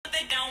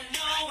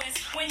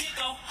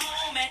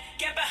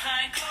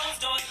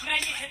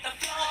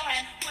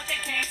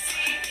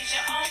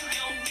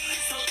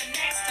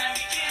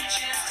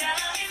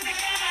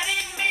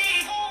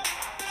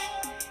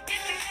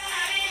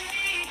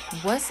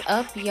What's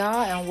up,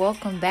 y'all, and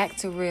welcome back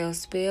to Real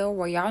Spill,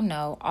 where y'all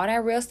know all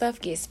that real stuff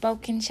gets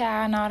spoken,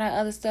 child, and all that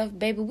other stuff,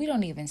 baby, we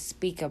don't even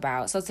speak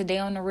about. So today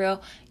on The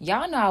Real,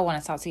 y'all know I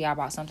want to talk to y'all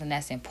about something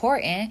that's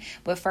important.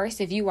 But first,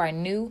 if you are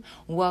new,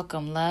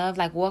 welcome, love.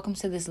 Welcome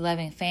to this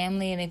loving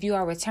family. And if you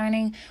are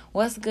returning,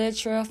 what's good,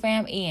 Trail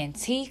Fam,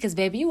 ENT? Because,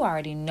 baby, you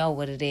already know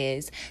what it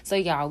is. So,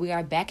 y'all, we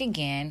are back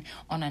again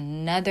on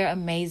another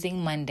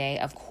amazing Monday.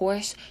 Of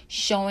course,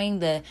 showing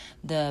the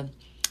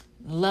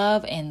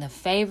love and the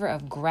favor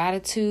of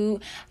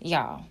gratitude.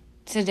 Y'all,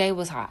 today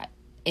was hot.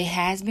 It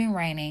has been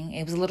raining.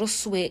 It was a little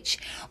switch,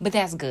 but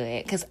that's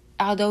good because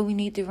although we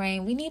need the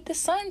rain, we need the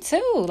sun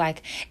too.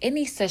 It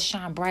needs to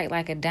shine bright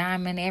like a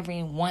diamond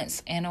every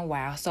once in a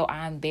while. So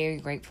I'm very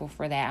grateful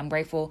for that. I'm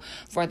grateful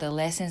for the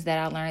lessons that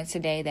I learned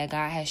today that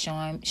God has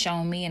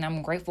shown me, and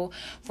I'm grateful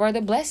for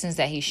the blessings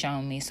that He's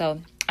shown me.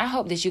 So I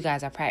hope that you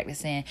guys are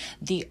practicing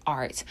the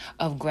art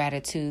of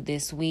gratitude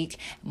this week.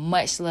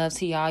 Much love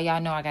to y'all. Y'all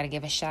know I got to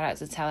give a shout out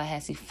to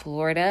Tallahassee,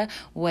 Florida.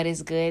 What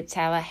is good,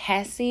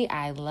 Tallahassee?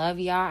 I love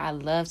y'all. I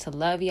love to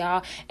love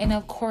y'all. And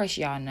of course,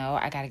 y'all know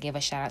I got to give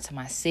a shout out to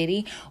my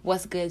city.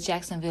 What's good,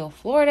 Jacksonville,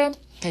 Florida?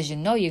 Because you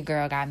know your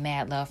girl got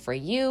mad love for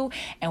you.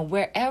 And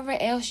wherever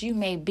else you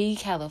may be,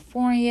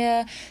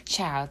 California,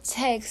 child,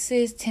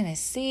 Texas,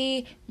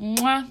 Tennessee,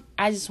 mwah,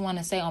 I just want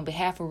to say on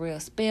behalf of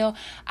Real Spill,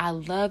 I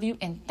love you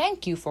and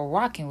thank you for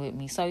rocking with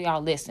me. So y'all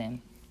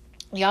listen.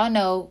 Y'all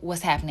know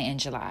what's happening in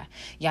July.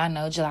 Y'all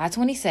know July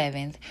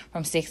 27th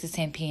from 6 to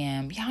 10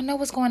 p.m. Y'all know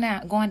what's going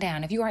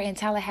down. If you are in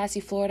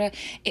Tallahassee, Florida,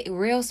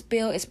 Real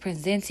Spill is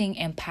presenting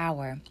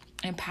Empower.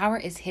 Empower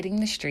is hitting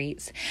the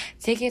streets.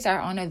 Tickets are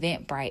on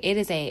Eventbrite. It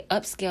is a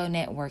upscale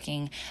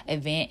networking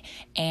event.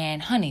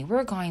 And honey,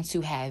 we're going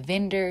to have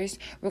vendors.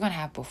 We're going to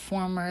have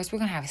performers. We're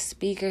going to have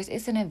speakers.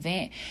 It's an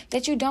event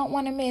that you don't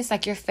want to miss.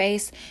 Your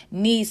face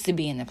needs to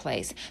be in the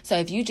place. So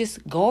if you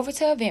just go over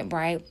to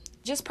Eventbrite,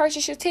 just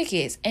purchase your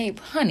tickets. And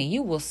honey,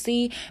 you will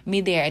see me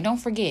there. And don't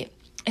forget,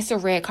 it's a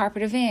red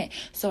carpet event,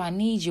 so I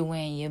need you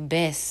wearing your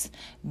best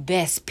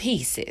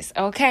pieces,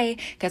 okay?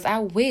 Because I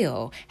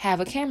will have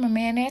a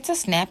cameraman there to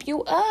snap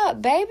you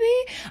up, baby.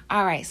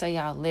 All right, so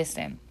y'all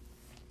listen.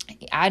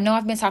 I know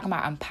I've been talking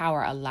about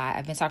Empower a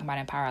lot.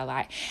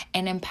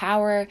 And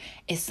Empower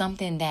is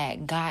something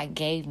that God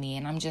gave me.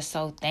 And I'm just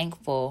so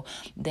thankful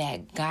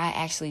that God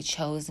actually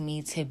chose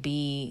me to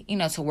be,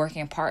 to work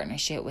in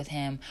partnership with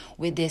Him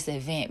with this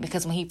event.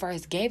 Because when He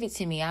first gave it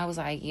to me, I was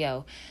like,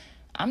 yo,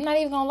 I'm not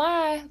even gonna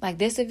lie.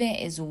 This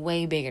event is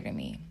way bigger than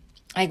me.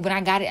 When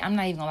I got it, I'm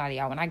not even gonna lie to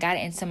y'all. When I got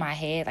it into my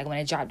head, when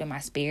it dropped in my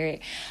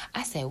spirit,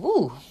 I said,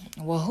 woo,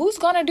 well, who's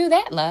gonna do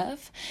that,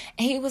 love?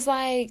 And He was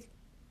like,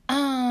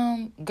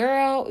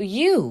 girl,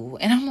 you.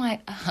 And I'm like,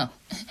 oh,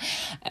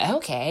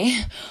 okay.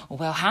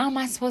 Well, how am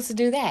I supposed to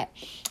do that?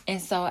 And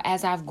so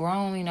as I've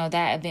grown,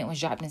 that event was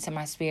dropped into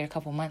my spirit a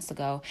couple months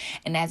ago.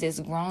 And as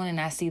it's grown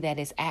and I see that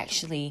it's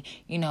actually,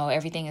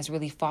 everything is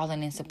really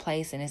falling into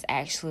place and it's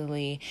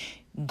actually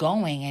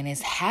going and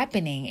it's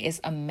happening.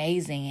 It's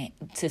amazing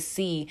to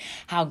see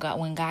how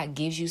when God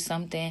gives you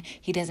something,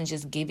 He doesn't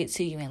just give it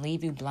to you and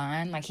leave you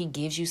blind. He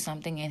gives you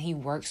something and He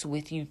works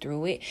with you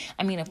through it.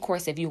 I mean, of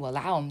course, if you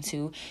allow Him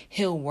to,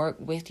 He'll work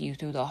with you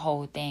through the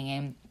whole thing.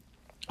 And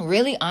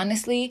really,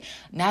 honestly,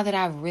 now that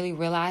I've really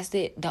realized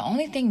it, the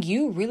only thing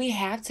you really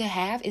have to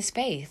have is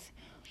faith.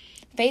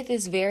 Faith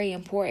is very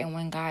important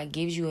when God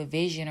gives you a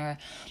vision or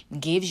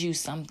gives you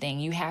something.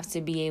 You have to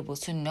be able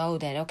to know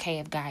that, okay,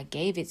 if God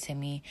gave it to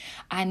me,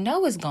 I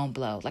know it's going to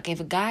blow.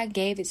 If God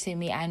gave it to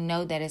me, I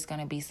know that it's going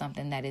to be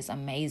something that is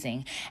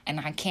amazing and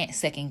I can't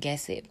second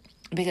guess it.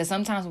 Because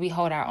sometimes we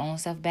hold our own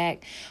stuff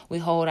back. We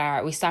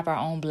stop our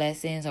own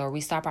blessings or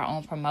we stop our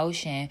own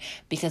promotion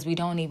because we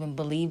don't even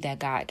believe that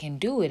God can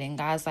do it. And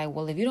God's like,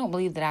 well, if you don't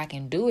believe that I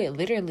can do it,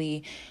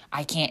 literally,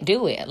 I can't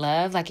do it,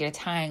 love. You're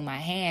tying my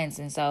hands.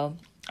 And so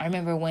I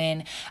remember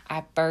when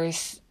I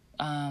first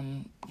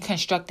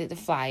constructed the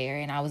flyer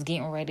and I was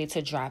getting ready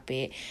to drop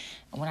it.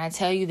 When I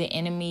tell you the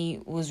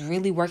enemy was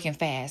really working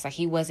fast,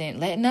 he wasn't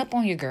letting up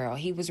on your girl.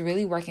 He was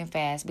really working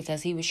fast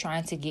because he was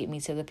trying to get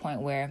me to the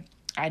point where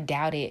I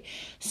doubted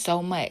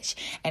so much.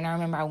 And I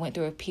remember I went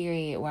through a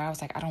period where I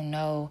was like, I don't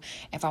know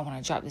if I want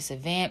to drop this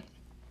event.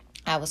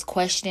 I was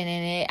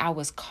questioning it. I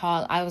was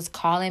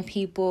calling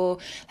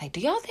people do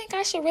y'all think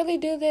I should really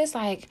do this?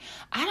 I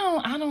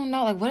don't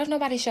know. What if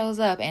nobody shows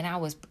up? And I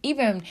was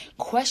even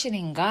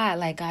questioning God,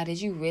 God,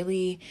 did you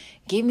really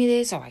give me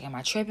this? Or am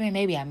I tripping?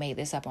 Maybe I made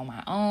this up on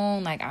my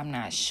own. I'm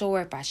not sure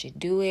if I should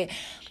do it.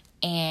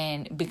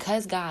 And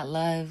because God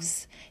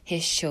loves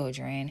His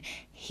children,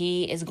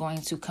 He is going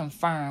to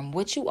confirm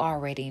what you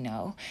already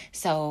know.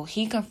 So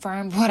He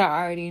confirmed what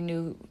I already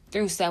knew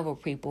through several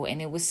people,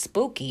 and it was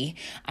spooky.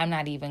 I'm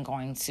not even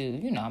going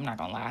to, I'm not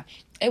going to lie.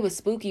 It was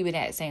spooky, but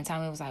at the same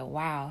time, it was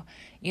wow,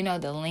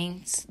 the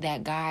lengths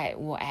that God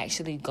will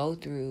actually go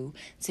through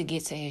to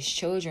get to His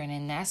children.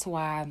 And that's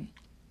why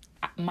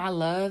my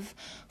love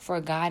for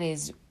God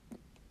is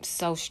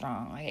so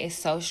strong. Like, it's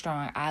so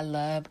strong. I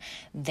love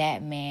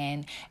that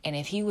man. And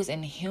if he was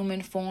in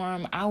human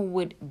form, I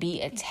would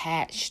be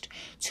attached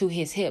to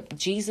his hip.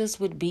 Jesus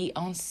would be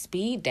on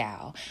speed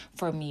dial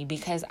for me,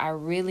 because I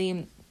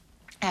really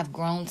have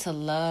grown to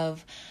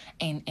love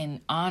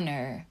and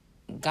honor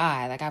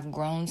God. Like, I've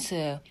grown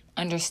to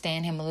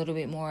understand him a little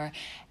bit more.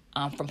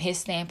 From his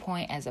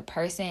standpoint as a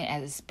person,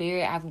 as a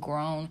spirit, I've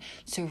grown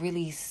to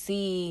really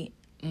see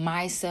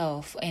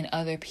myself and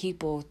other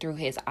people through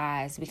his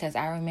eyes. Because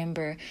I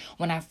remember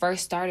when I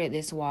first started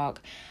this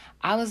walk,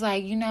 I was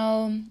like,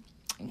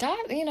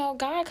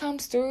 God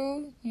comes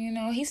through,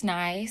 he's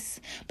nice.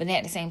 But then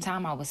at the same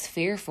time, I was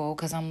fearful,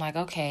 because I'm like,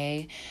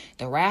 okay,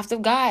 the wrath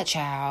of God,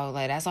 child,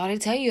 like, that's all they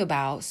tell you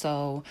about.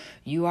 So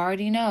you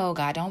already know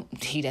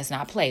he does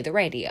not play the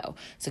radio.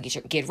 So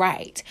get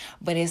right.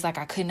 But it's like,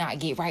 I could not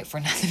get right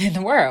for nothing in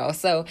the world.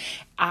 So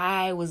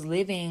I was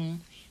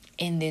living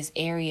in this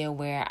area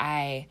where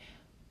I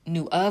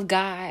knew of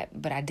God,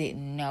 but I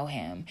didn't know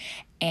him.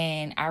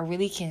 And I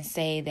really can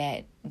say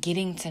that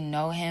getting to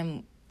know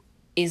him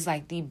is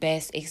like the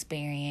best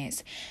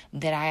experience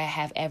that I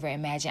have ever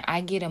imagined.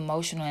 I get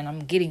emotional, and I'm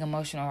getting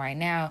emotional right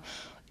now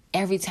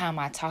every time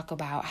I talk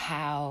about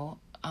how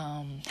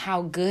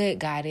good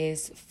God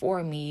is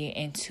for me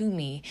and to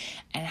me,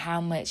 and how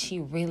much he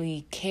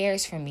really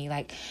cares for me.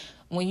 Like,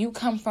 when you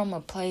come from a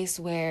place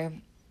where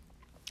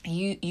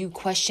you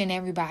question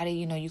everybody,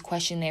 you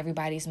question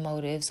everybody's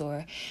motives,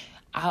 or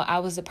I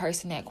was the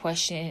person that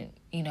questioned,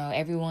 are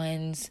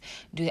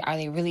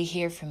they really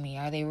here for me?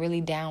 Are they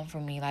really down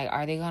for me? Like,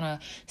 are they going to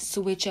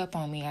switch up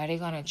on me? Are they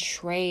going to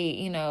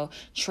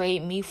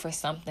trade me for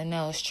something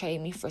else,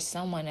 trade me for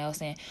someone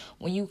else? And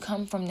when you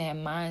come from that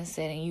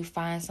mindset and you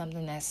find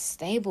something that's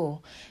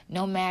stable,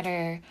 no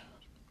matter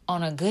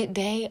on a good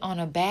day, on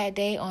a bad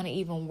day, on an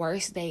even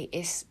worse day,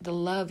 the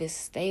love is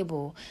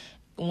stable.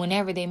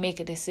 Whenever they make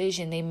a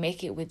decision, they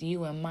make it with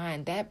you in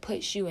mind. That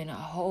puts you in a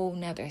whole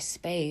nother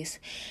space.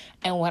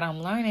 And what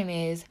I'm learning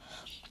is,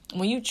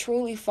 when you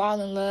truly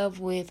fall in love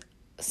with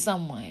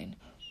someone,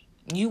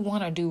 you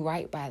want to do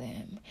right by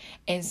them.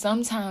 And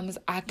sometimes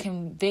I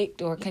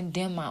convict or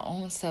condemn my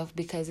own self,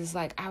 because it's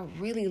like, I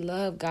really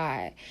love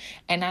God.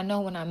 And I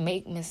know when I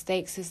make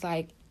mistakes, it's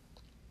like,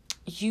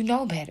 you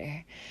know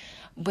better.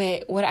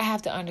 But what I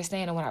have to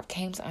understand, and what I've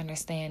came to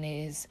understand,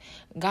 is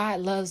God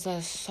loves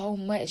us so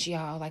much,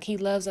 y'all. Like, he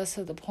loves us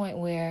to the point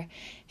where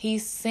he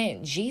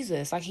sent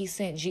Jesus. Like, he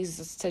sent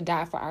Jesus to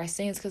die for our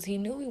sins, because he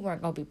knew we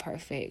weren't going to be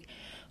perfect.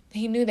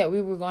 He knew that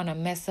we were going to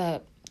mess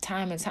up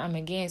time and time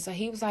again. So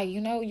he was like,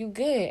 you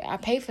good. I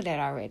paid for that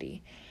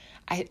already.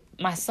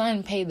 My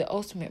son paid the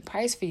ultimate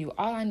price for you.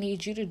 All I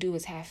need you to do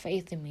is have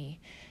faith in me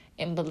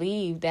and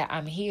believe that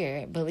I'm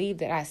here. Believe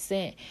that I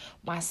sent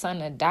my son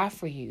to die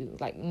for you.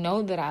 Like,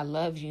 know that I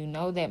love you.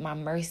 Know that my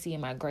mercy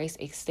and my grace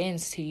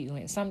extends to you.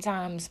 And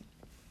sometimes,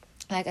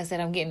 like I said,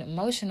 I'm getting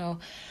emotional,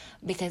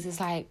 because it's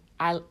like,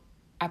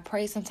 I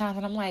pray sometimes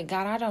and I'm like,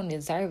 God, I don't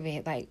deserve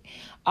it. Like,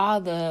 all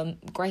the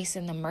grace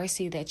and the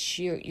mercy that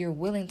you're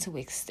willing to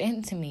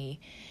extend to me,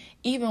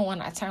 even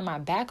when I turn my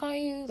back on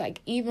you,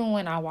 like, even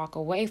when I walk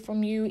away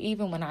from you,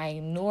 even when I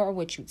ignore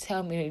what you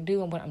tell me to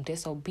do, and when I'm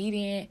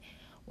disobedient,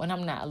 when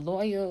I'm not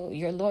loyal,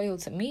 you're loyal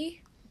to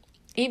me.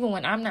 Even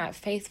when I'm not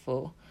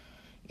faithful,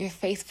 you're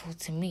faithful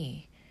to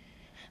me.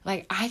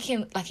 Like,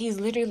 he's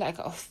literally like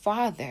a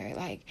father.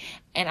 Like,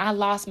 and I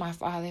lost my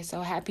father. So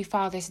happy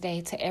Father's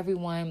Day to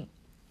everyone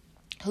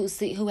who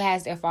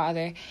has their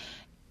father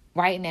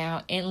right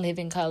now in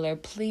living color.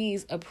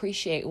 Please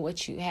appreciate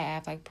what you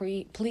have. Like,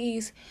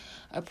 please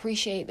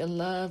appreciate the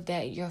love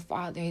that your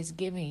father is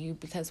giving you,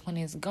 because when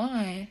it's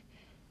gone,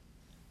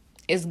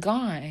 it's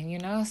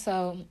gone,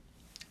 So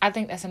I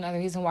think that's another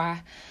reason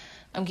why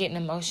I'm getting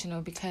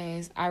emotional,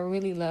 because I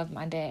really love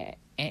my dad,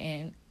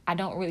 and I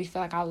don't really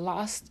feel like I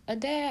lost a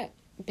dad,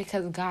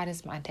 because God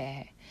is my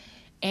dad.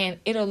 And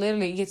it'll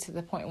literally get to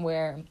the point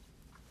where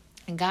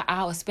God,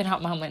 I will spend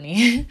out my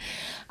money.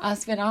 I'll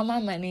spend all my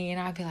money,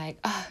 and I'll be like,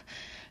 oh,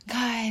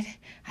 God,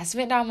 I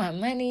spent all my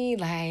money.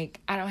 Like,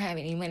 I don't have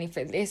any money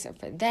for this or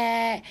for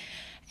that.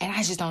 And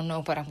I just don't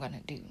know what I'm going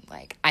to do.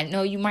 Like, I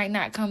know you might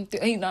not come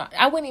through.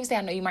 I wouldn't even say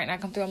I know you might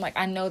not come through. I'm like,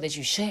 I know that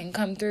you shouldn't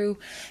come through,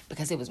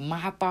 because it was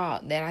my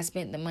fault that I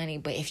spent the money.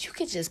 But if you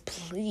could just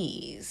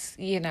please,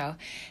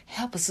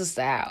 help a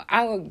sister out,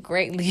 I would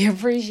greatly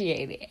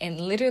appreciate it.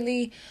 And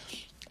literally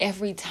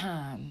every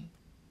time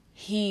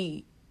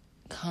he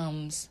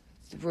comes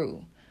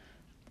through,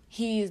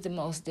 he is the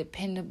most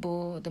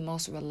dependable, the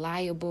most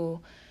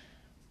reliable,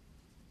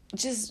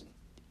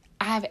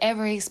 I've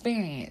ever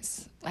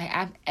experienced.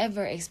 I've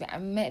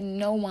met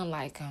no one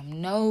like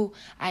him.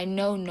 I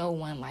know no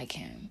one like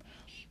him.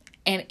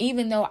 And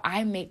even though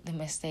I make the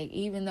mistake,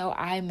 even though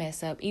I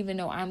mess up, even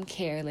though I'm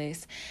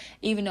careless,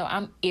 even though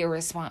I'm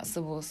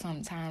irresponsible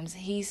sometimes,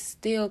 he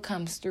still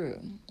comes through.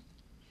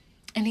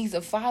 And he's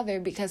a father,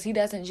 because he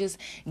doesn't just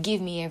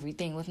give me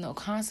everything with no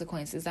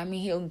consequences. I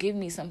mean, he'll give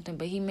me something,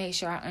 but he makes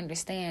sure I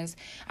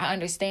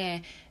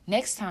understand,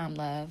 next time,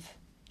 love,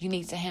 you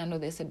need to handle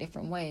this a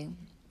different way.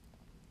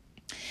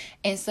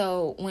 And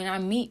so when I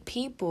meet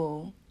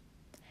people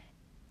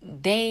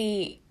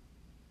they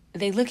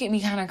look at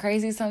me kind of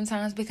crazy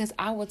sometimes because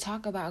I will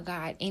talk about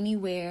God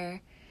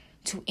anywhere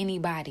to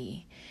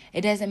anybody.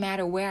 It doesn't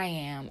matter where I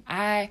am.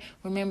 I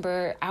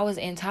remember I was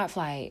in Top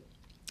Flight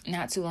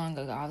not too long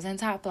ago. I was in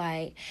Top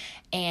Flight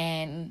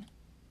and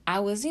I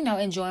was,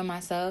 enjoying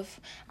myself.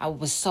 I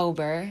was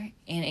sober,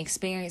 and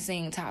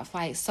experiencing Top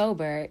Flight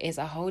sober is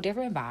a whole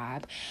different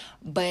vibe.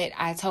 But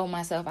I told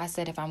myself, I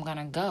said, if I'm going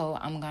to go,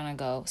 I'm going to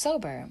go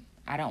sober.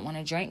 I don't want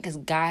to drink, because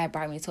God had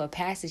brought me to a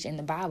passage in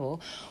the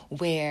Bible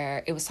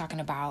where it was talking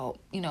about,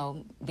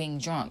 being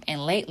drunk.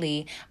 And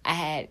lately I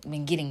had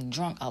been getting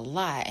drunk a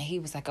lot. And he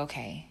was like,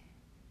 okay,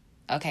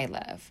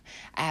 love,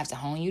 I have to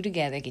hone you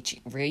together,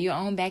 reel your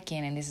own back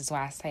in. And this is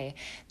why I say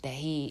that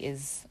he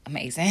is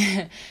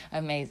amazing,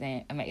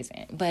 amazing.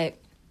 But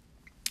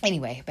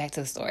anyway, back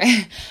to the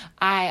story.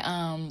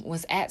 I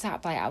was at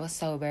Top Flight. I was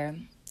sober.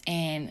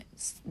 And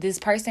this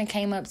person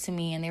came up to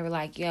me and they were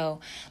like, yo,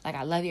 like,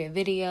 I love your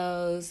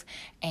videos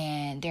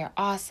and they're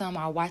awesome.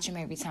 I watch them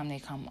every time they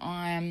come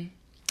on.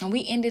 And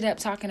we ended up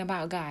talking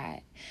about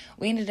God.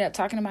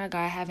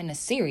 Having a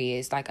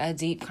serious, like a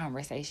deep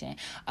conversation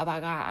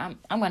about God.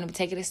 I'm going to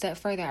take it a step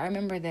further. I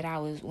remember that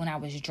when I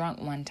was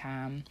drunk one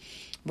time,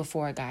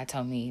 before God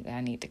told me that I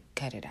need to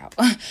cut it out.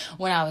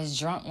 When I was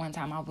drunk one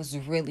time, I was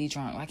really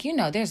drunk. Like,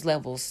 there's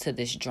levels to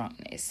this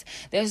drunkenness.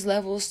 There's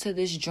levels to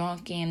this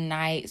drunken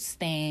nights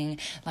thing.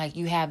 Like,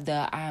 you have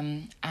the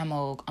I'm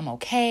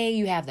okay.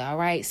 You have the all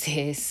right,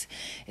 sis,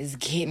 it's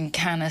getting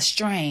kind of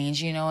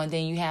strange, and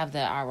then you have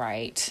the all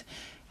right,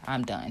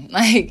 I'm done.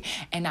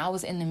 And I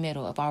was in the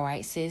middle of all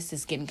right, sis,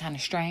 it's getting kind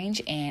of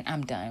strange, and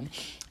I'm done.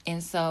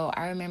 And so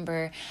I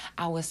remember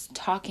I was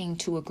talking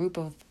to a group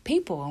of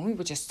people and we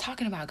were just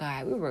talking about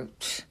God.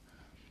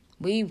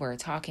 We were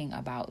talking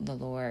about the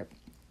Lord.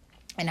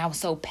 And I was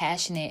so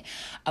passionate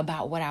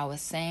about what I was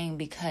saying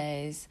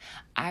because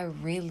I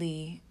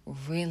really,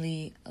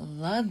 really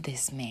love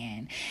this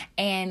man.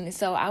 And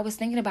so I was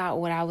thinking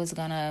about what I was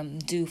going to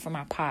do for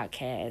my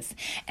podcast.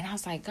 And I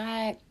was like,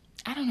 God,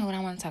 I don't know what I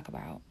want to talk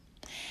about.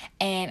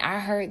 And I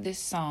heard this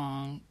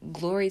song,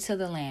 Glory to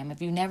the Lamb. If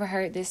you've never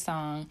heard this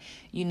song,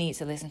 you need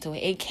to listen to it.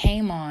 It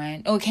came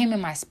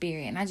in my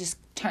spirit, and I just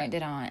turned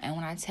it on. And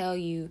when I tell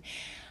you,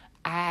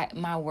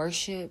 my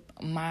worship,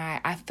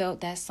 I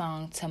felt that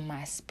song to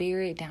my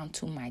spirit, down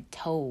to my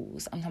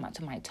toes. I'm talking about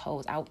to my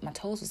toes. My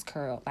toes was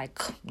curled, like,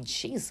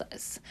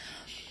 Jesus.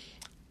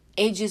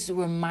 It just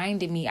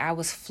reminded me, I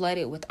was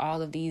flooded with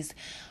all of these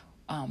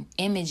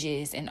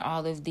images and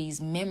all of these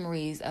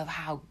memories of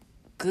how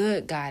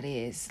good God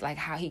is, like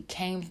how he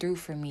came through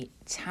for me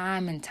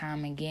time and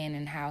time again,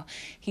 and how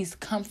he's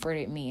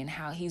comforted me, and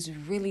how he's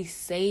really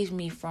saved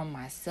me from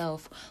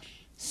myself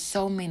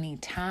so many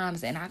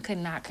times. And I could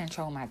not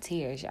control my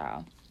tears,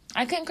 y'all.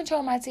 I couldn't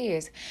control my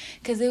tears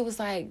because it was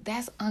like,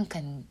 that's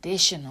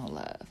unconditional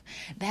love.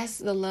 That's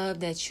the love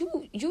that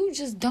you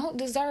just don't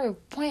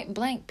deserve, point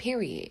blank,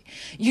 period.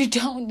 You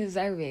don't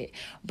deserve it,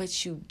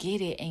 but you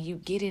get it,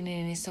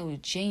 and it's so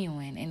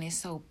genuine and it's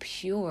so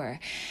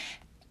pure.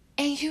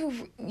 And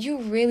you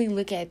really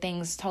look at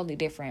things totally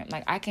different.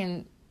 Like, I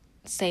can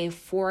say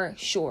for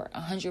sure,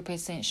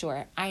 100%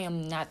 sure, I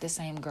am not the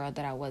same girl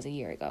that I was a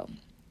year ago.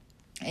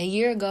 A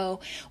year ago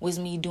was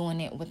me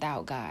doing it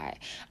without God.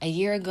 A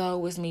year ago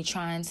was me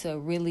trying to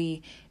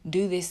really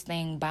do this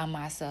thing by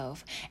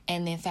myself.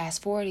 And then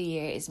fast forward a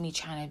year, it's me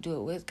trying to do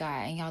it with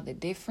God. And y'all, the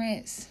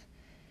difference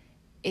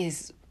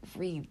is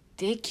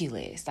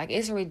ridiculous. Like,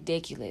 it's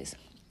ridiculous.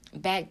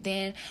 Back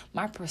then,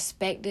 my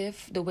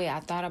perspective, the way I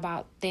thought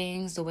about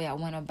things, the way I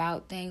went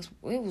about things,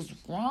 it was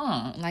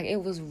wrong. Like, it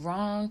was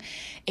wrong.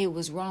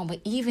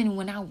 But even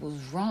when I was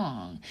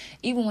wrong,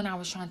 even when I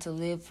was trying to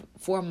live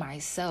for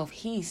myself,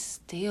 he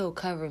still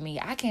covered me.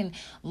 I can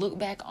look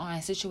back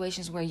on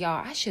situations where,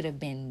 y'all, I should have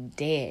been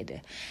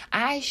dead.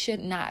 I should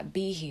not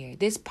be here.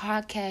 This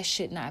podcast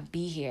should not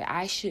be here.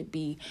 I should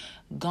be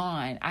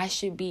gone. I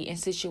should be in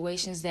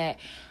situations that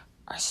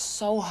are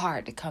so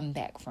hard to come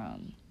back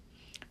from.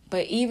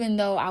 But even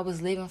though I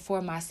was living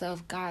for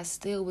myself, God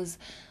still was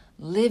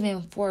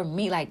living for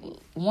me, like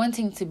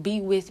wanting to be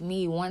with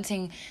me,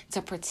 wanting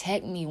to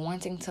protect me,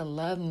 wanting to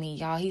love me.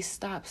 Y'all, he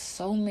stopped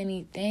so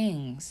many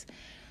things.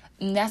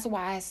 And that's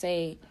why I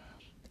say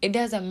it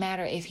doesn't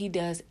matter if he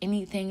does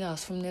anything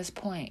else from this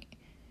point.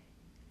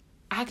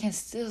 I can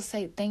still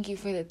say thank you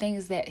for the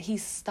things that he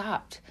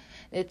stopped,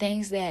 the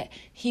things that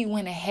he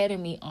went ahead of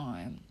me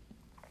on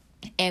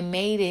and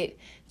made it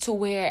to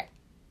where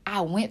I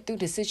went through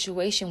the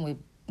situation with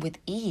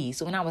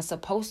ease when I was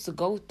supposed to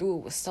go through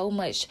it with so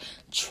much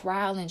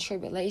trial and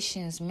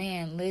tribulations.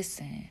 Man,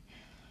 listen.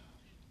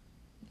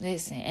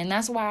 And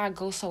that's why I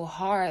go so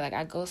hard. Like,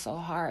 I go so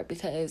hard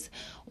because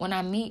when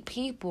I meet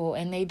people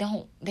and they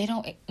don't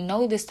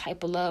know this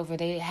type of love, or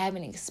they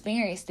haven't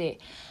experienced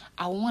it,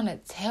 I want to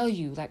tell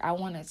you.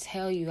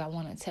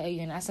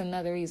 And that's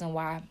another reason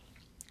why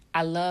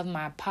I love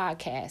my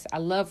podcast. I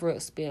love Real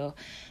Spill,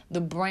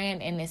 the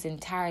brand in its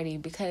entirety,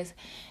 because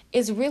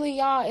it's really,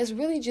 y'all, it's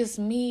really just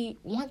me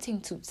wanting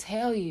to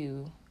tell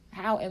you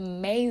how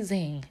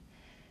amazing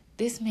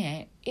this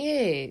man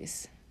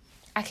is.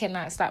 I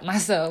cannot stop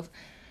myself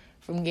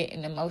from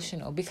getting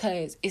emotional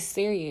because it's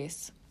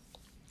serious.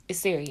 It's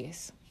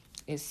serious.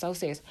 It's so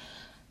serious.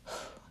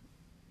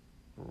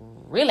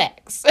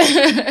 Relax.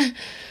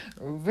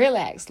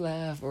 Relax,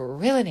 love.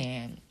 Reel it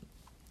in.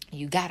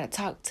 You gotta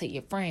talk to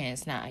your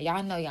friends. Now,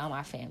 y'all know y'all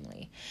my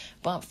family.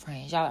 Bump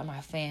friends, y'all are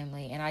my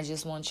family. And I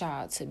just want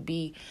y'all to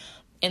be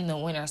in the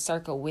winner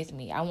circle with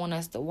me. I want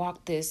us to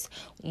walk this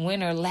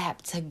winter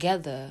lap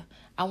together.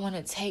 I want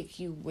to take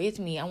you with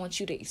me. I want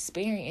you to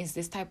experience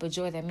this type of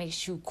joy that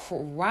makes you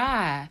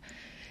cry.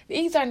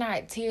 These are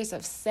not tears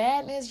of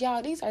sadness,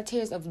 y'all. These are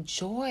tears of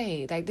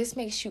joy. Like, this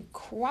makes you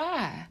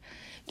cry.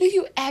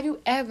 Have you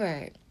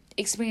ever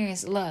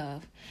experienced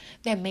love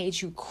that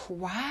made you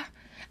cry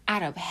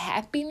out of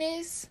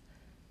happiness?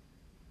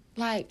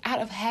 Like, out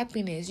of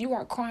happiness. You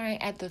are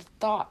crying at the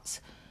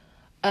thoughts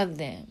of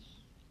them.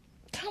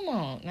 Come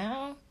on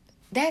now.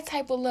 That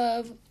type of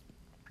love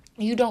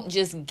you don't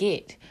just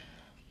get.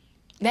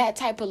 That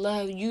type of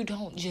love you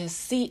don't just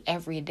see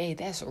every day.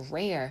 That's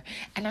rare.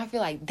 And I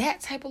feel like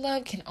that type of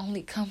love can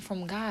only come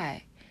from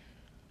God.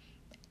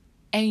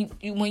 And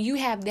when you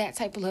have that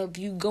type of love,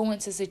 you go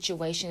into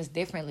situations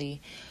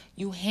differently.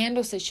 You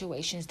handle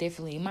situations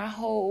differently. My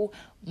whole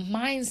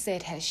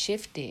mindset has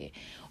shifted.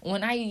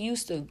 When I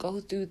used to go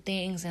through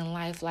things in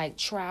life like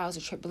trials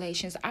or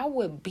tribulations, I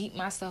would beat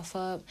myself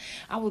up.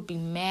 I would be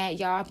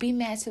mad, y'all. I'd be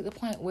mad to the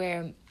point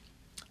where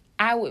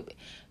I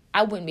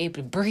wouldn't be able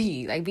to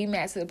breathe. Like, be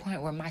mad to the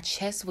point where my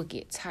chest would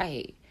get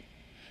tight.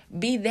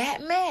 Be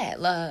that mad,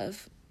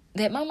 love,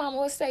 that my mama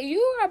would say, you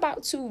are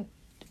about to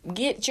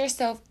get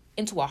yourself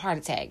into a heart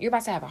attack. You're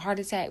about to have a heart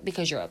attack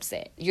because you're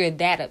upset. You're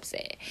that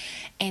upset.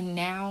 And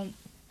now,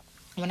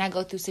 when I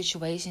go through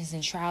situations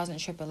and trials and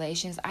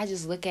tribulations, I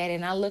just look at it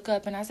and I look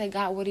up and I say,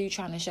 God, what are you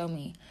trying to show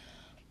me?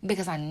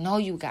 Because I know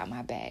you got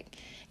my back.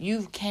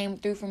 You've came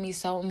through for me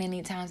so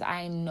many times.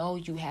 I know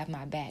you have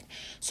my back.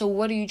 So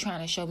what are you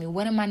trying to show me?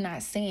 What am I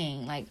not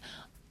seeing? Like,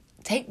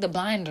 take the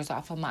blinders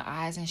off of my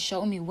eyes and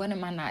show me, what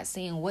am I not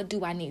seeing? What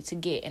do I need to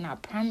get? And I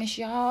promise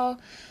y'all,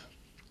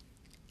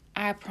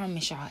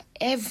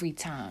 every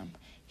time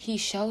he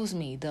shows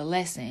me the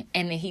lesson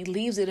and then he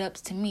leaves it up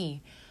to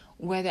me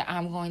whether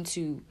I'm going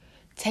to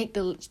take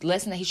the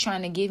lesson that he's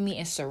trying to give me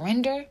and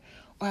surrender,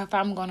 or if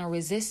I'm going to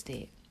resist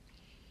it.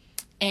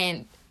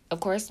 And of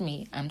course,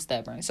 I'm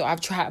stubborn. So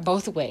I've tried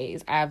both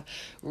ways. I've,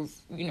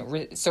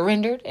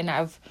 surrendered, and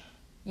I've,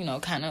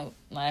 kind of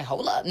like,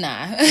 hold up,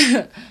 nah.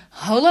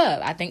 Hold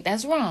up. I think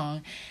that's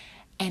wrong.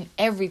 And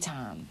every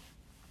time,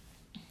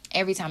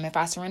 if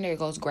I surrender, it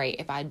goes great.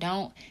 If I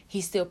don't,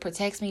 he still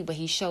protects me, but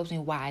he shows me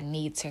why I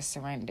need to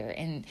surrender.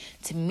 And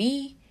to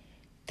me,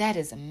 that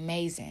is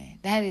amazing.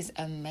 That is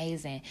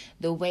amazing.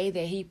 The way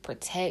that he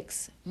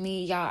protects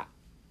me, y'all.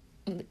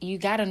 You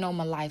got to know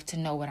my life to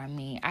know what I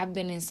mean. I've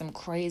been in some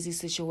crazy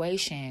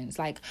situations.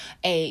 Like,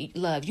 hey,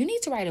 love, you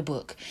need to write a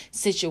book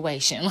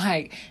situation.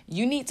 Like,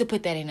 you need to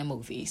put that in a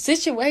movie.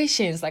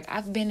 Situations. Like,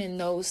 I've been in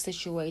those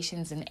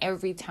situations, and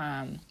every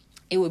time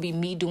it would be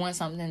me doing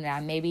something that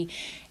I maybe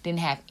didn't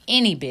have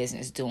any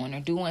business doing, or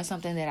doing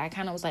something that I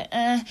kind of was like,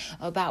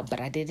 about, but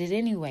I did it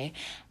anyway.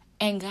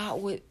 And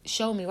God would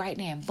show me right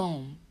now,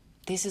 boom,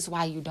 this is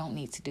why you don't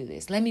need to do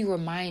this. Let me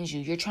remind you,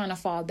 you're trying to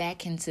fall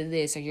back into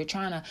this, or you're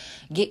trying to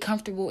get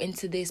comfortable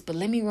into this, but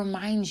let me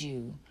remind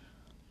you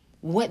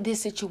what this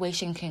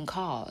situation can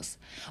cause.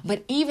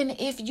 But even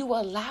if you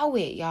allow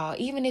it, y'all,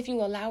 even if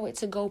you allow it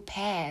to go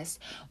past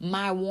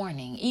my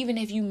warning, even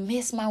if you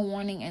miss my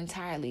warning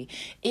entirely,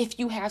 if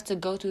you have to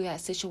go through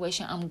that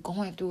situation, I'm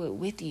going through it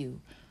with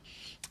you.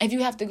 If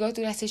you have to go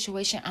through that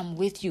situation, I'm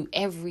with you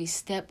every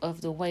step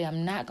of the way.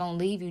 I'm not going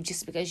to leave you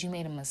just because you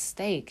made a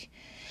mistake.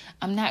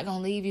 I'm not going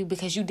to leave you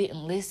because you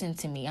didn't listen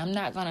to me. I'm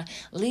not going to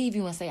leave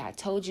you and say, I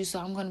told you so.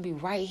 I'm going to be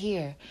right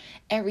here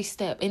every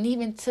step. And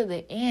even to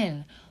the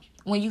end,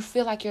 when you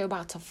feel like you're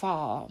about to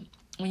fall,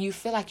 when you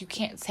feel like you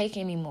can't take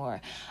anymore,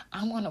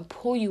 I'm going to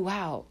pull you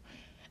out.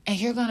 And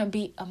you're going to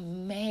be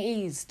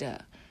amazed.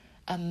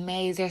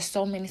 Amazed. There's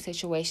so many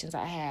situations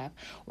I have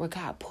where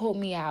God pulled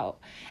me out.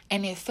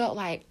 And it felt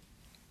like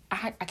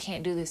I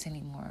can't do this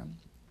anymore.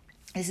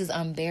 This is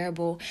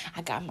unbearable.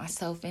 I got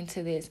myself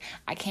into this.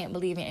 I can't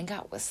believe it. And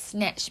God would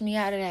snatch me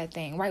out of that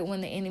thing right when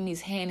the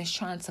enemy's hand is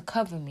trying to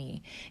cover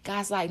me.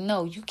 God's like,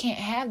 no, you can't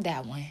have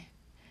that one.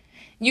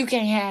 You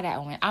can't have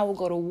that one. I will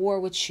go to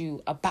war with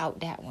you about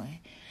that one.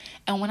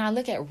 And when I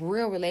look at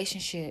real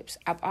relationships,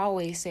 I've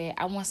always said,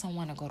 I want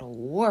someone to go to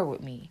war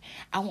with me.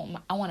 I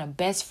want a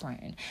best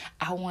friend.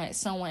 I want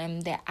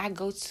someone that I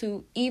go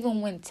to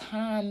even when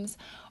times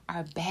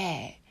are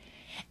bad.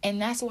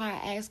 And that's why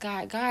I ask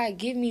God,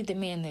 give me the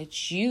man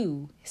that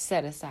you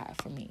set aside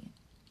for me.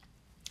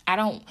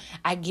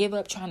 I give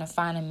up trying to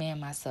find a man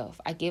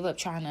myself. I give up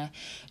trying to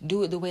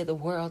do it the way the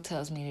world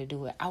tells me to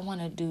do it. I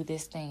want to do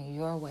this thing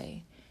your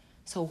way.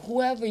 So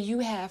whoever you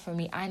have for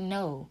me, I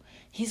know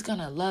he's going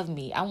to love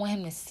me. I want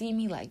him to see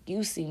me like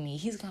you see me.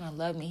 He's going to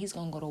love me. He's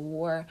going to go to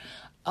war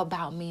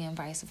about me and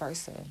vice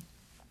versa.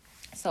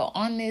 So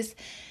in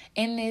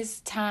this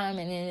time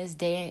and in this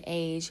day and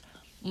age,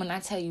 when I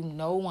tell you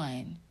no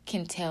one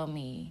can tell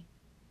me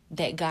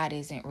that God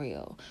isn't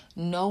real.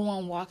 No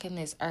one walking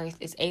this earth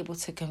is able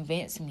to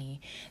convince me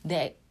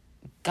that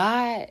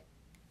God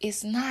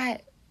is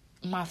not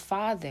my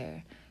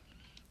Father,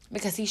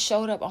 because he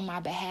showed up on my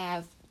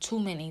behalf too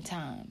many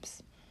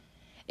times.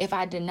 If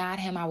I denied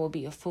him, I would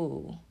be a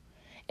fool.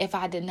 If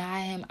I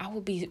deny him, I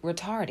would be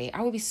retarded.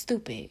 I would be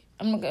stupid.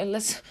 I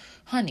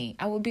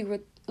would be,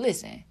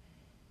 listen,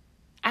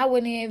 I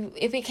wouldn't even,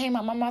 if it came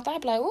out my mouth,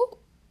 I'd be like, oh,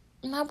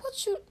 now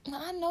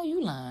I know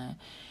you lying.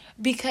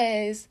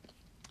 Because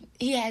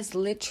he has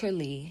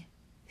literally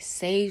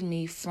saved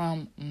me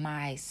from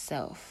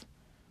myself.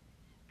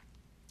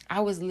 I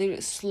was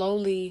literally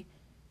slowly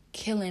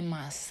killing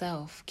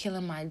myself,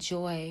 killing my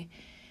joy,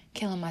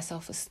 killing my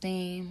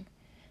self-esteem,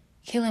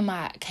 killing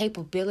my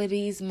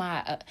capabilities,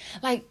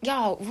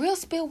 y'all, Real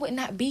Spill would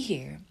not be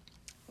here.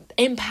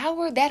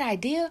 Empower, that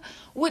idea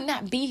would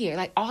not be here.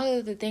 Like, all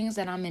of the things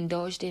that I'm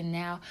indulged in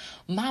now,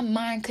 my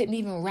mind couldn't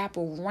even wrap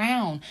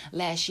around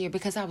last year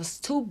because I was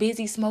too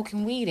busy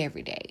smoking weed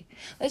every day.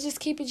 Let's just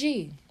keep it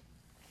G.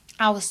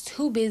 I was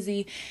too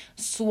busy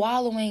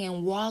swallowing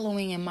and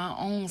wallowing in my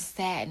own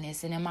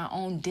sadness and in my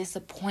own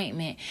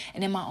disappointment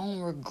and in my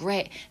own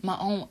regret, my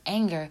own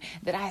anger,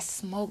 that I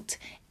smoked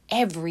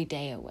every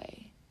day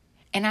away.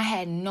 And I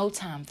had no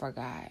time for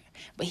God.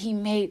 But he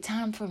made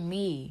time for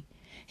me.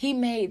 He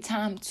made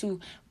time to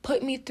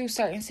put me through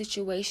certain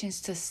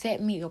situations to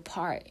set me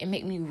apart and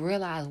make me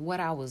realize what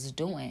I was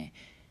doing.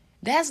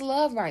 That's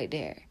love right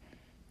there.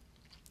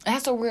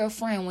 That's a real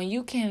friend. When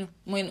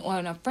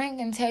a friend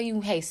can tell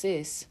you, hey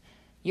sis,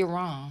 you're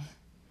wrong,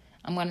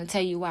 I'm going to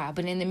tell you why.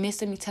 But in the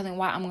midst of me telling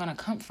why, I'm going to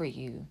comfort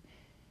you.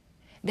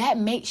 That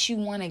makes you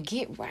want to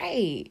get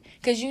right.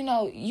 Because,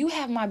 you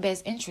have my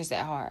best interest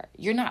at heart.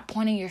 You're not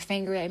pointing your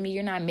finger at me.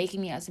 You're not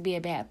making me out to be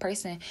a bad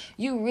person.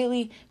 You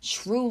really,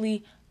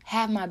 truly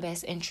have my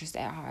best interest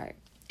at heart.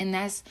 And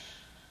that's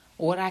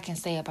what I can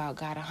say about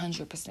God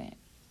 100%.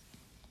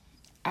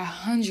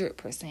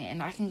 100%.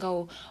 And I can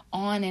go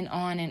on and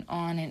on and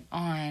on and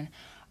on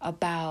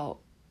about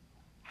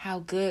how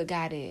good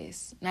God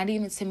is. Not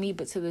even to me,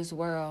 but to this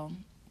world.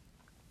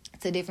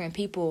 To different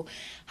people.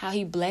 How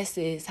he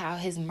blesses. How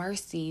his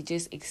mercy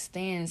just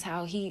extends.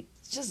 How he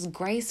just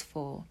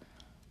graceful.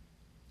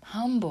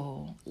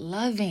 Humble.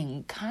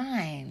 Loving.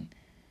 Kind.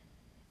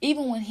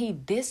 Even when he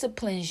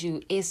disciplines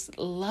you, it's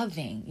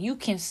loving. You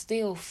can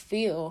still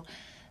feel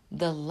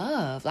the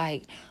love.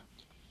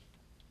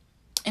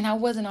 And I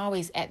wasn't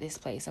always at this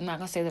place. I'm not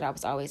going to say that I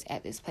was always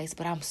at this place,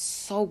 but I'm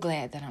so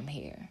glad that I'm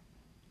here.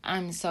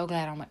 I'm so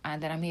glad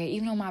that I'm here.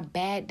 Even on my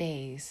bad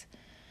days,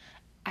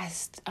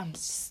 I'm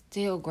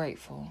still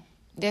grateful.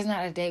 There's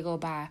not a day go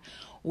by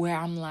where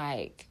I'm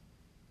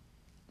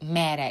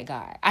mad at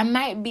God. I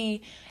might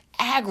be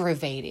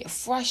aggravated,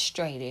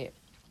 frustrated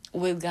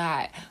with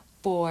God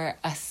for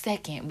a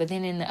second, but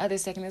then in the other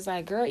second, it's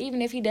like, girl,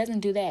 even if he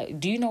doesn't do that,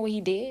 do you know what he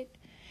did?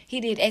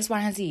 He did X,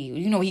 Y, and Z.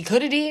 You know what he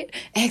could have did?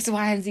 X,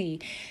 Y, and Z.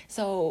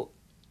 So,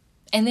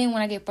 and then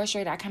when I get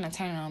frustrated, I kind of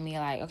turn it on me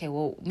okay,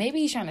 well, maybe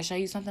he's trying to show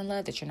you something,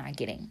 love, that you're not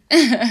getting.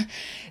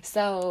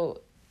 So,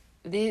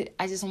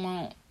 I just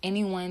want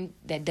anyone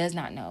that does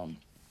not know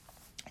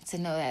to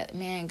know that,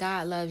 man,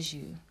 God loves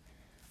you.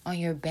 On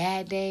your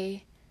bad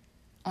day,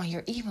 on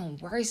your even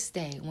worst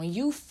day, when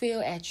you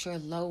feel at your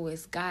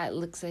lowest, God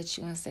looks at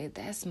you and says,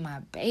 that's my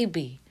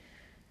baby.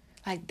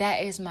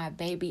 That is my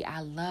baby.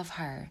 I love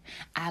her.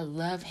 I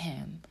love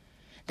him.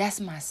 That's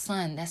my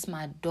son. That's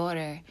my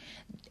daughter.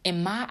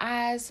 In my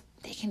eyes,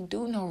 they can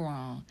do no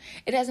wrong.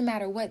 It doesn't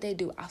matter what they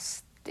do. I'll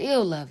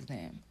still love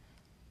them.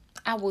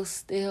 I will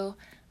still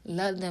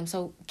love them.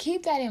 So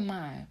keep that in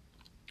mind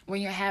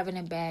when you're having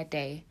a bad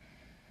day.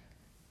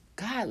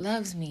 God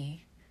loves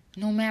me.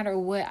 No matter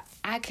what,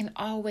 I can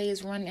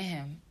always run to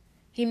him.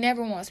 He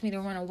never wants me to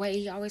run away.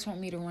 He always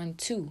wants me to run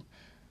to.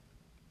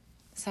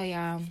 So,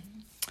 y'all,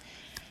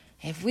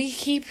 if we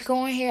keep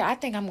going here, I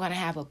think I'm going to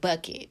have a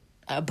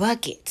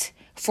bucket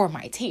for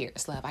my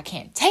tears, love. I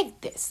can't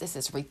take this. This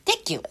is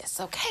ridiculous,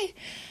 okay?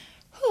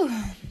 Whew.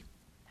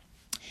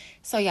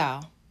 So,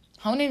 y'all,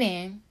 hone it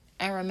in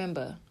and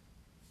remember,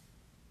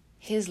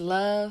 his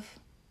love,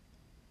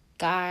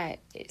 God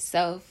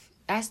itself,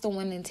 that's the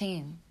winning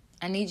team.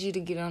 I need you to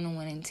get on the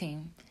winning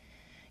team.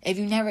 If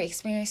you never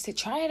experienced it,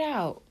 try it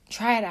out.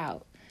 Try it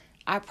out.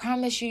 I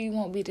promise you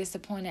won't be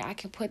disappointed. I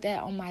can put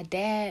that on my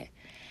dad.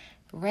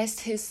 Rest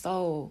his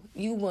soul.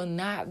 You will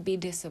not be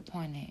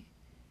disappointed.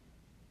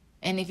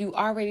 And if you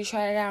already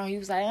tried it out and he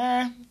was like,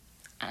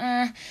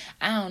 I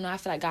don't know, I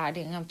feel like God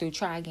didn't come through,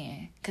 try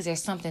again. Because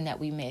there's something that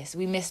we missed.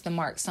 We missed the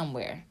mark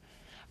somewhere.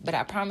 But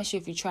I promise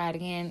you, if you try it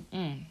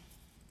again,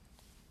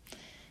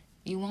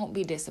 you won't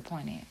be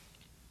disappointed.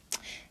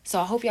 So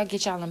I hope y'all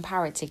get y'all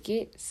Empower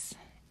tickets.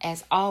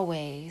 As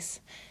always,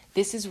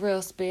 this is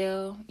Real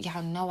Spill.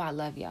 Y'all know I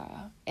love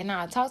y'all. And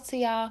I'll talk to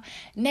y'all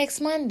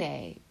next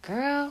Monday.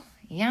 Girl,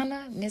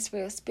 Yana, Miss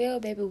Real Spill,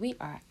 baby, we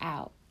are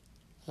out.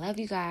 Love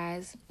you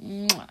guys.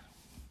 Mwah.